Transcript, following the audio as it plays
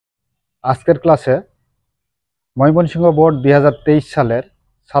আজকের ক্লাসে ময়মনসিংহ বোর্ড 2023 সালের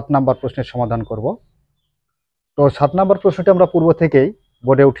 7 নম্বর প্রশ্নের সমাধান করব। তো 7 নম্বর প্রশ্নটি আমরা পূর্ব থেকেই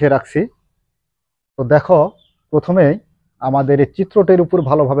বোর্ডে উঠিয়ে রাখছি। তো দেখো, প্রথমেই আমাদের এই চিত্রটির উপর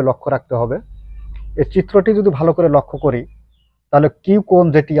ভালোভাবে লক্ষ্য রাখতে হবে। এই চিত্রটি যদি ভালো করে লক্ষ্য করি তাহলে কিউ কোণ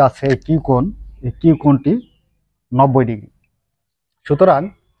যেটি আছে, এই কিউ কোণটি 90 ডিগ্রি। সুতরাং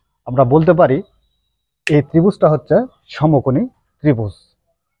আমরা বলতে পারি এই ত্রিভুজটা হচ্ছে সমকোণী ত্রিভুজ।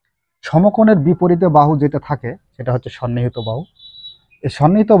 সমকোণের বিপরীতে বাহু যেটা থাকে সেটা হচ্ছে সন্নিহিত বাহু। এই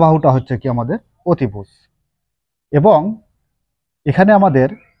সন্নিহিত বাহুটা হচ্ছে কি আমাদের অতিভুজ। এবং এখানে আমাদের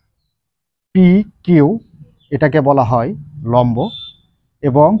পি কিউ এটাকে বলা হয় লম্ব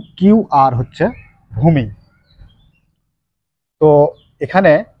এবং কিউ আর হচ্ছে ভূমি। তো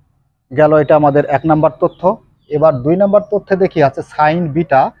এখানে গেল, এটা আমাদের 1 নাম্বার তথ্য। এবার 2 নাম্বার তথ্যে দেখি আছে sign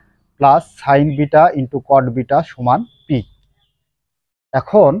beta plus sign beta into cot beta সমান পি।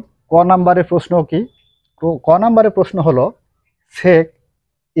 এখন ক নাম্বারের প্রশ্ন কি? ক নাম্বারের প্রশ্ন হলো সেক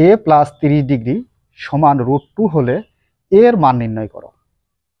এ প্লাস 30 ডিগ্রি সমান √2 হলে এর মান নির্ণয় করো।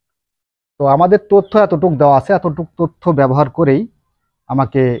 তো আমাদের তথ্য এতটুক দেওয়া আছে, এতটুক তথ্য ব্যবহার করেই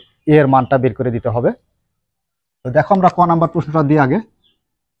আমাকে এর মানটা বের করে দিতে হবে। তো দেখো, আমরা ক নাম্বার প্রশ্নটা দিই আগে।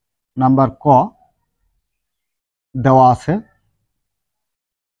 নাম্বার ক দেওয়া আছে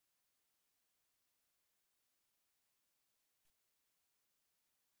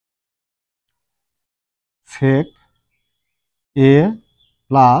সেক এ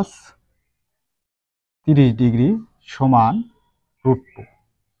প্লাস 30 ডিগ্রি সমান √2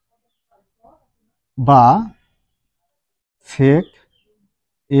 বা সেক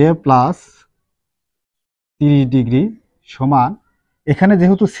এ প্লাস 30 ডিগ্রি সমান, এখানে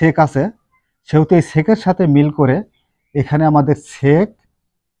যেহেতু সেক আছে সেহেতু এই সেকের সাথে মিল করে এখানে আমাদের সেক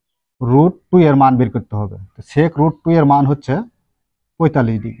 √2 এর মান বের করতে হবে। তো সেক √2 এর মান হচ্ছে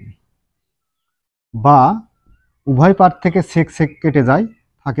 45 ডিগ্রি, বা উভয় পার থেকে সেক সেক কেটে যায়,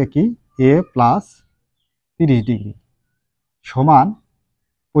 থাকে কি এ প্লাস 30 ডিগ্রি সমান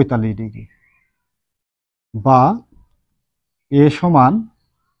 45 ডিগ্রি, বা এ সমান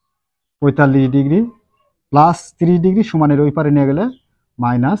 45 ডিগ্রি প্লাস 30 ডিগ্রি সমানের ওই পারে নিয়ে গেলে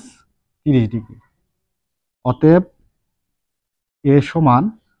মাইনাস 30 ডিগ্রি। অতএব এ সমান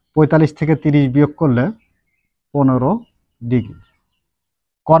 45 থেকে 30 বিয়োগ করলে 15 ডিগ্রি।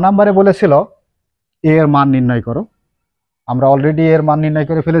 ক নাম্বারে বলেছিল এ এর মান নির্ণয় করো। আমরা অলরেডি এর মান নির্ণয়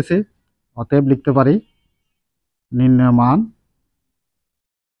করে ফেলেছি। অতএব লিখতে পারি নির্ণয় মান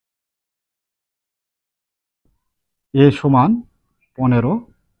এ সমান 15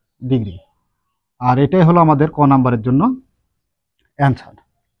 ডিগ্রি। আর এটাই হলো আমাদের ক নাম্বারের জন্য অ্যান্সার।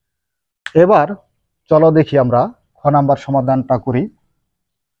 এবার চলো দেখি আমরা খ নাম্বার সমাধানটা করি।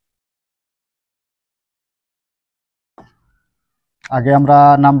 আগে আমরা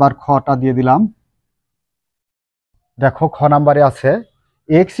নাম্বার খটা দিয়ে দিলাম। দেখো, খ নাম্বারে আছে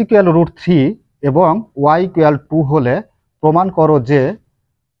এক্স ইকুয়াল √3 এবং ওয়াই ইকুয়াল 2 হলে প্রমাণ করো যে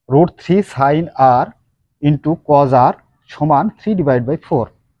 √3 সাইন আর ইন্টু কজ আর সমান 3/4।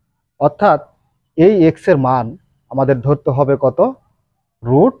 অর্থাৎ এই এক্স এর মান আমাদের ধরতে হবে কত?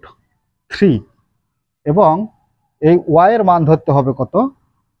 √3, এবং এই ওয়াই এর মান ধরতে হবে কত?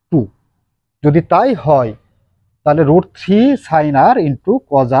 2। যদি তাই হয় তাহলে √3 সাইন আর ইন্টু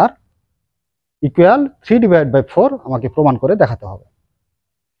কজ আর ইকুয়াল 3/4 আমাকে প্রমাণ করে দেখাতে হবে।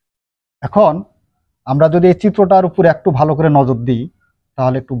 এখন আমরা যদি এই চিত্রটার উপরে একটু ভালো করে নজর দিই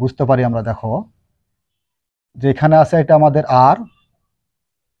তাহলে একটু বুঝতে পারি আমরা। দেখো যে এখানে আছে এটা আমাদের আর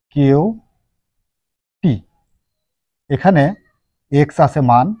কিউ পি, এখানে এক্স আছে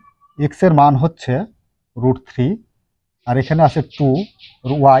মান, এক্স এর মান হচ্ছে √3, আর এখানে আছে 2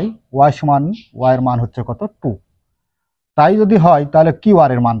 ওয়াই সমান ওয়াই এর মান হচ্ছে কত? 2। তাই যদি হয় তাহলে কিউ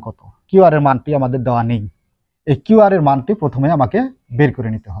আর এর মান কত? কিউ আর এর মানটি আমাদের দেওয়া নেই। এই কিউ আর এর মানটি প্রথমে আমাকে বের করে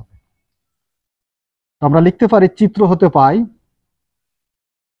নিতে হবে। তো আমরা লিখতে পারি চিত্র হতে পাই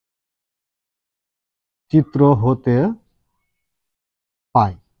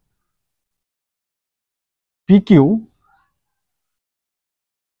পি কিউ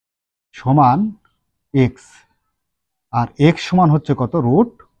সমান এক্স, আর এক্স সমান হচ্ছে কত?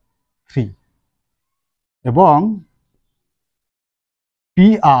 √3, এবং পি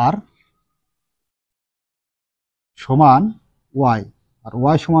আর সমান ওয়াই, আর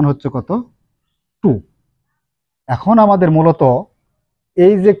ওয়াই সমান হচ্ছে কত? 2। এখন আমাদের মূলত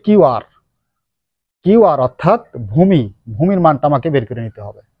এই যে কিউ আর অর্থাৎ ভূমির মানটা আমাকে বের করে নিতে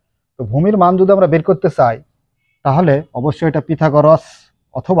হবে। তো ভূমির মান যদি আমরা বের করতে চাই তাহলে অবশ্যই এটা পিথাগোরাস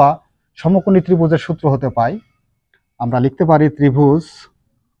অথবা সমকোণী ত্রিভুজের সূত্র হতে পাই। আমরা লিখতে পারি ত্রিভুজ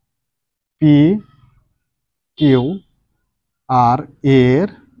পি কিউ আর এর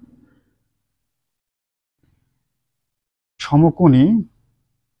সমকোণী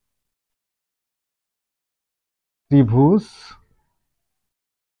ত্রিভুজ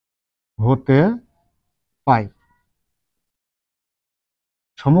হতে পাই।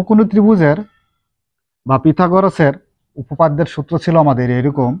 সমকোণী ত্রিভুজের বা পিথাগোরাসের উপপাদ্যের সূত্র ছিল আমাদের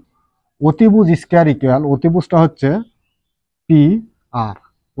এরকম, অতিভুজ স্কয়ার ইকুয়াল, অতিভুজটা হচ্ছে পি আর,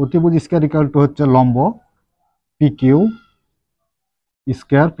 অতিভুজ স্কয়ার ইকুয়াল টু হচ্ছে লম্ব পি কিউ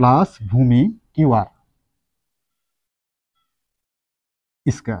স্কয়ার প্লাস ভূমি কিউ আর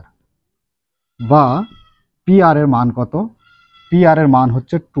স্কয়ার, বা পি আর এর মান কত, পি আর এর মান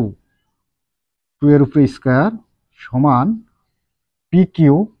হচ্ছে 2, 2 এর উপরে স্কয়ার সমান পি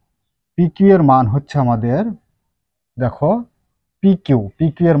কিউ, পি কিউ এর মান হচ্ছে আমাদের, দেখো পি কিউ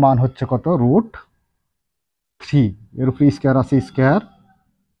এর মান হচ্ছে কত, √3, এর উপরে স্কয়ার আছে স্কয়ার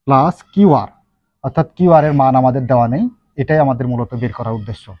প্লাস কিউ আর, অর্থাৎ কিউ আর এর মান আমাদের দেওয়া নেই, এটাই আমাদের মূলত বের করার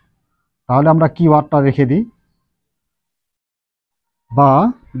উদ্দেশ্য। তাহলে আমরা কিউ আরটা রেখে দিই, বা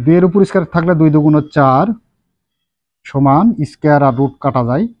 2 এর উপর স্কয়ার থাকলে 2 2 4 সমান স্কয়ার আর রুট কাটা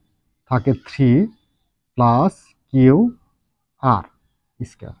যায়, থাকে 3 প্লাস কিউ আর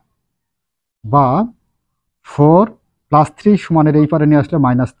স্কয়ার, বা 4 প্লাস 3 সমানের এই পারে নিয়ে আসলে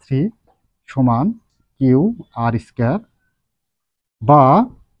 -3 সমান কিউ আর স্কয়ার, বা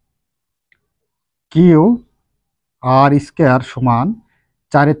কিউ আর স্কয়ার সমান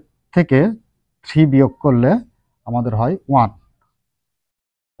 4 থেকে 3 বিয়োগ করলে আমাদের হয় 1,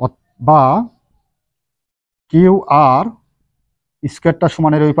 বা কিউ আর স্কয়ারটা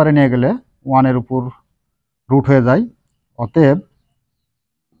সমানের ওই পারে নিয়ে গেলে 1 এর উপর রুট হয়ে যায়, অতএব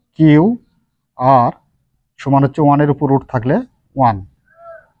কিউ আর সমান হচ্ছে 1 এর উপর রুট থাকলে 1।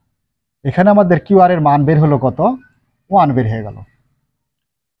 এখানে আমাদের কিউ আর এর মান বের হলো কত, 1 বের হয়ে গেল।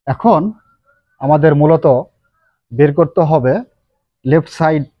 এখন আমাদের মূলত বের করতে হবে লেফট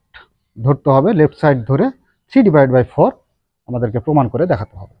সাইড ধরতে হবে, লেফট সাইড ধরে 3/4 আমাদেরকে প্রমাণ করে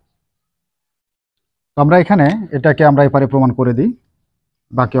দেখাতে হবে। তো আমরা এখানে এটাকে আমরা এপারে প্রমাণ করে দিই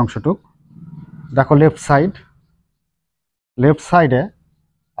বাকি অংশটুক। দেখো লেফট সাইডে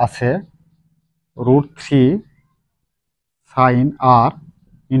আছে √3 সাইন আর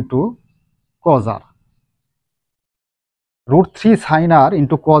ইন্টু কজ আর, √3 সাইন আর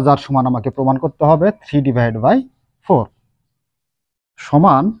ইন্টু কজ আর সমান আমাকে প্রমাণ করতে হবে 3/4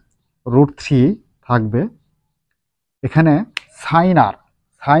 সমান √3 থাকবে এখানে সাইন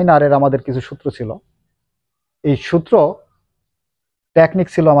আর এর আমাদের কিছু সূত্র ছিল, এই সূত্র টেকনিক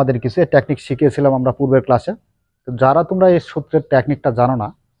ছিল আমাদের কিছু, এই টেকনিক শিখিয়েছিলাম আমরা পূর্বের ক্লাসে। তো যারা তোমরা এই সূত্রের টেকনিকটা জানো না,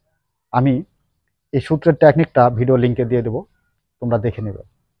 আমি এই সূত্রের টেকনিকটা ভিডিও লিঙ্কে দিয়ে দেবো, তোমরা দেখে নেবে।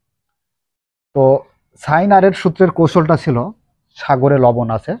 তো সাইন আর এর সূত্রের কৌশলটা ছিল সাগরে লবণ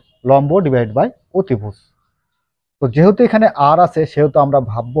আছে, লম্ব অতিভুজ। তো যেহেতু এখানে আর আছে সেহেতু আমরা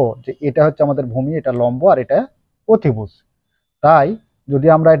ভাববো যে এটা হচ্ছে আমাদের ভূমি, এটা লম্ব আর এটা অতিভুজ। তাই যদি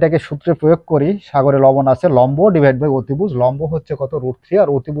আমরা এটাকে সূত্রে প্রয়োগ করি, সাগরে লবণ আছে, লম্ব অতিভুজ, লম্ব হচ্ছে কত √3 আর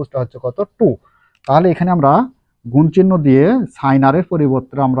অতিভুজটা হচ্ছে কত 2, তাহলে এখানে আমরা গুণ চিহ্ন দিয়ে সাইন আর এর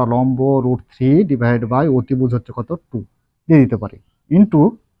পরিবর্তে আমরা লম্ব √3 অতিভুজ হচ্ছে কত 2 দিয়ে দিতে পারি, ইন্টু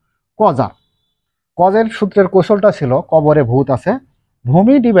কজের সূত্রের কৌশলটা ছিল কবরে ভূত আছে,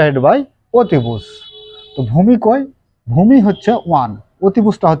 ভূমি অতিভুজ। তো ভূমি কয়, ভূমি হচ্ছে 1,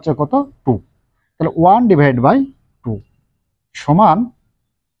 অতিভুজটা হচ্ছে কত 2, তাহলে 1/2 সমান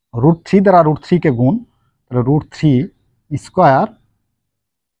 √3 দ্বারা √3 কে গুণ, তাহলে √3 স্কয়ার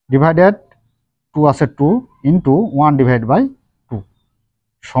ডিভাইডেড 2 আছে 2 ইন্টু 1/2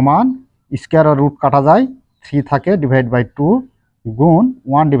 সমান স্কয়ার আর রুট কাটা যায়, 3 থাকে /2 গুণ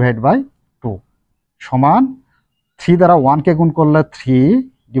 1/2 সমান 3 দ্বারা 1 কে গুণ করলে 3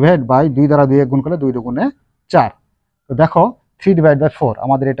 2 দ্বারা 2 গুণ করলে 2 2 4। তো দেখো 3/4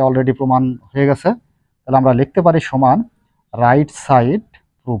 আমাদের এটা অলরেডি প্রমাণ হয়ে গেছে, তাহলে আমরা লিখতে পারি সমান রাইট সাইড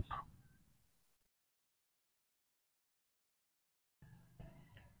প্রুফ।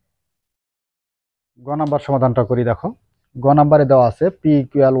 গ নাম্বার সমাধানটা করি। দেখো গ নাম্বারে দেওয়া আছে পি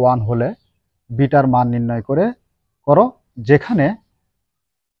ইকুয়াল 1 হলে বিটার মান নির্ণয় করো, যেখানে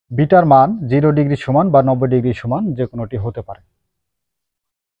বিটার মান 0 ডিগ্রি সমান বা 90 ডিগ্রি সমান যে কোনোটি হতে পারে।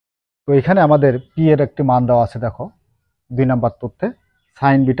 তো এখানে আমাদের পি এর একটি মান দেওয়া আছে, দেখো 2 নাম্বার তথ্যে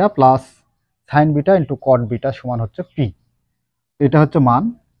sign beta plus sign beta into cot beta সমান হচ্ছে পি, এটা হচ্ছে মান।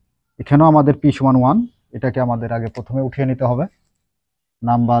 এখানেও আমাদের পি সমান 1, এটাকে আমাদের আগে প্রথমে উঠিয়ে নিতে হবে।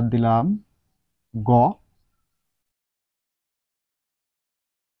 নাম্বার দিলাম গ,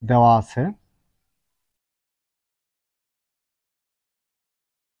 দেওয়া আছে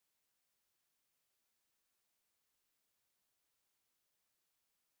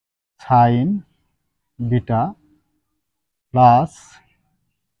sign beta plus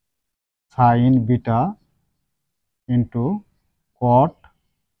sign beta into cot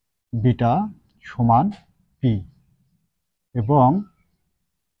beta সমান পি এবং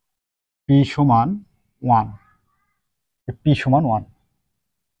পি সমান 1, পি সমান 1।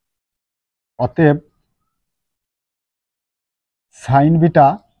 অতএব sign beta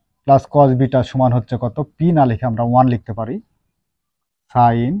plus cos beta সমান হচ্ছে কত, পি না লিখে আমরা 1 লিখতে পারি।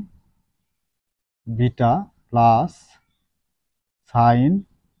 Sign beta plus sign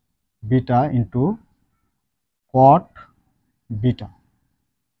beta into cot beta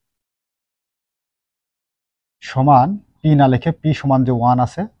সমান পি না লিখে পি সমান যে 1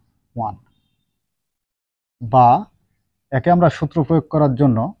 আছে 1, বা একে আমরা সূত্র প্রয়োগ করার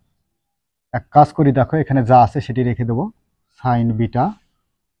জন্য এক কাজ করি, দেখো এখানে যা আছে সেটি রেখে দেব। Sign beta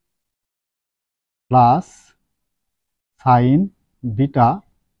plus sign beta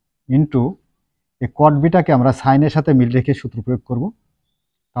into এই কট বিটাকে আমরা সাইনের সাথে মিল রেখে সূত্র প্রয়োগ করব।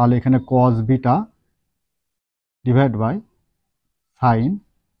 তাহলে এখানে কস beta divide by sine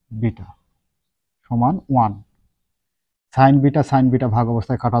beta সমান 1। সাইন বিটা ভাগ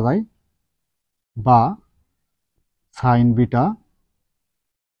অবস্থায় কাটা যায়, বা sign beta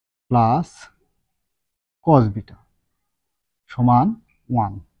plus cos beta সমান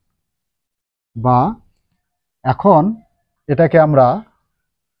 1, বা এখন এটাকে আমরা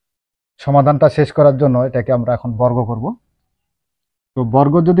সমাধানটা শেষ করার জন্য এটাকে আমরা এখন বর্গ করব। তো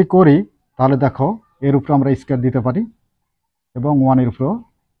বর্গ যদি করি তাহলে দেখো এর উপরে আমরা স্কয়ার দিতে পারি এবং 1 এর উপরেও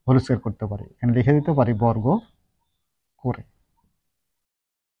হোল স্কয়ার করতে পারি। এখানে লিখে দিতে পারি বর্গ করে,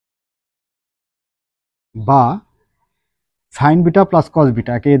 বা sign beta plus cos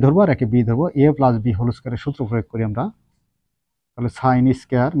beta, একে এ ধরবো আর একে বি ধরবো, এ প্লাস বি হোল স্কয়ারের সূত্র প্রয়োগ করি আমরা। তাহলে সাইন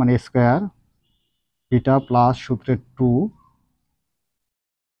স্কয়ার মানে স্কয়ার বিটা প্লাস সূত্রে 2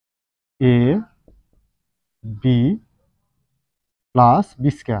 A B plus B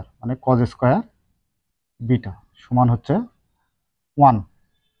square মানে কজ স্কয়ার বিটা সমান হচ্ছে 1,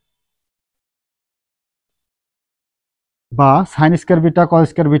 বা sine square beta cause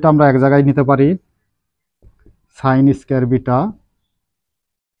square beta আমরা এক জায়গায় নিতে পারি। Sine square beta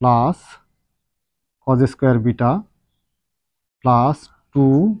plus cos square beta plus 2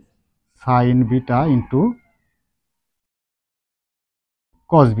 sign beta into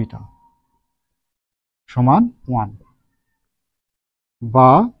cos beta সমান 1, বা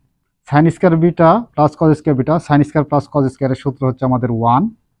sine square beta plus cos square beta, sine square plus cos স্কয়ারের সূত্র হচ্ছে আমাদের 1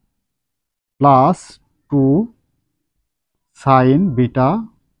 plus 2 sign beta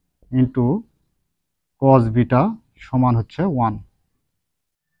into cos beta সমান হচ্ছে 1,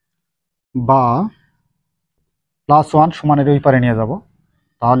 বা প্লাস 1 সমানের ওই পারে নিয়ে যাব।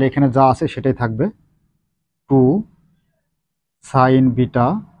 তাহলে এখানে যা আছে সেটাই থাকবে, 2 sign beta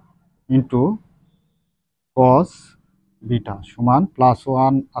into cos beta সমান প্লাস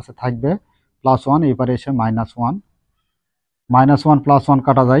 1 আছে থাকবে, প্লাস 1 এই পারে এসে -1, -1 প্লাস 1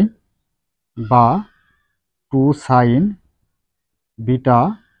 কাটা যায়, বা 2 sign beta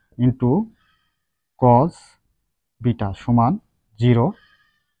into cos beta সমান 0,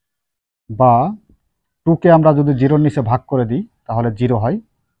 বা 2কে আমরা যদি 0-র নিচে ভাগ করে দিই তাহলে 0 হয়।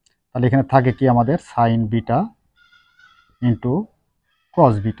 তাহলে এখানে থাকে কি আমাদের sign beta into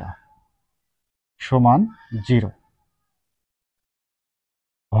cos beta সমান 0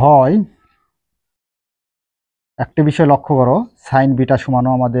 হয়। একটা বিষয় লক্ষ্য করো, সাইন বিটা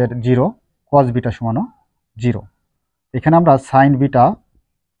সমানও আমাদের 0, কস বিটা সমানও 0। এখানে আমরা সাইন বিটা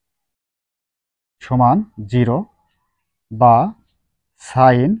সমান 0 বা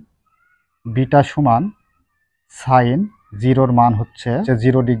সাইন বিটা সমান সাইন 0-র মান হচ্ছে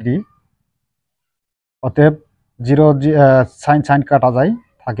 0 ডিগ্রি। অতএব 0 সাইন কাটা যায়,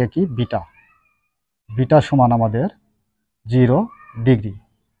 থাকে কি বিটা সমান আমাদের 0 ডিগ্রি,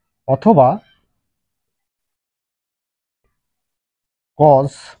 অথবা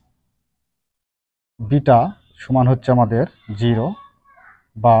কস বিটা সমান হচ্ছে আমাদের 0,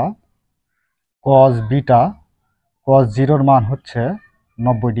 বা কস 0-র মান হচ্ছে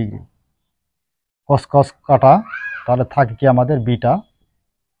 90 ডিগ্রি। কস কাটা, তাহলে থাকে কি আমাদের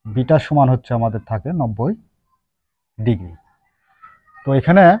বিটা সমান হচ্ছে আমাদের থাকে 90 ডিগ্রি। তো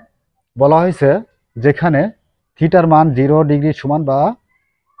এখানে বলা হয়েছে যেখানে থিটার মান 0 ডিগ্রি সমান বা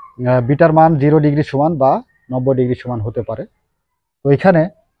বিটার মান 0 ডিগ্রি সমান বা 90 ডিগ্রি সমান হতে পারে। তো এখানে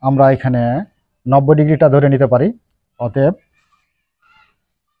আমরা 90 ডিগ্রিটা ধরে নিতে পারি। অতএব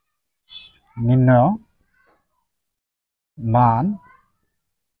নির্ণয় মান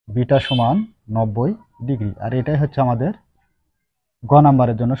বিটা সমান 90 ডিগ্রি, আর এটাই হচ্ছে আমাদের গ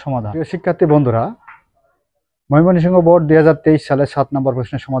নাম্বারের জন্য সমাধান। প্রিয় শিক্ষার্থী বন্ধুরা, ময়মনসিংহ বোর্ড 2023 সালে 7 নম্বর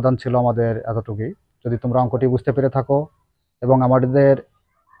প্রশ্নের সমাধান ছিল আমাদের এতটুকুই। যদি তোমরা অঙ্কটি বুঝতে পেরে থাকো এবং আমাদের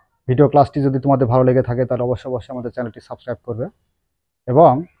ভিডিও ক্লাসটি যদি তোমাদের ভালো লেগে থাকে তাহলে অবশ্যই অবশ্যই আমাদের চ্যানেলটি সাবস্ক্রাইব করবে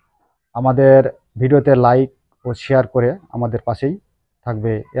এবং আমাদের ভিডিওতে লাইক ও শেয়ার করে আমাদের পাশেই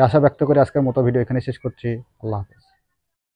থাকবে এই আশা ব্যক্ত করে আজকের মতো ভিডিও এখানে শেষ করছি। আল্লাহ হাফেজ।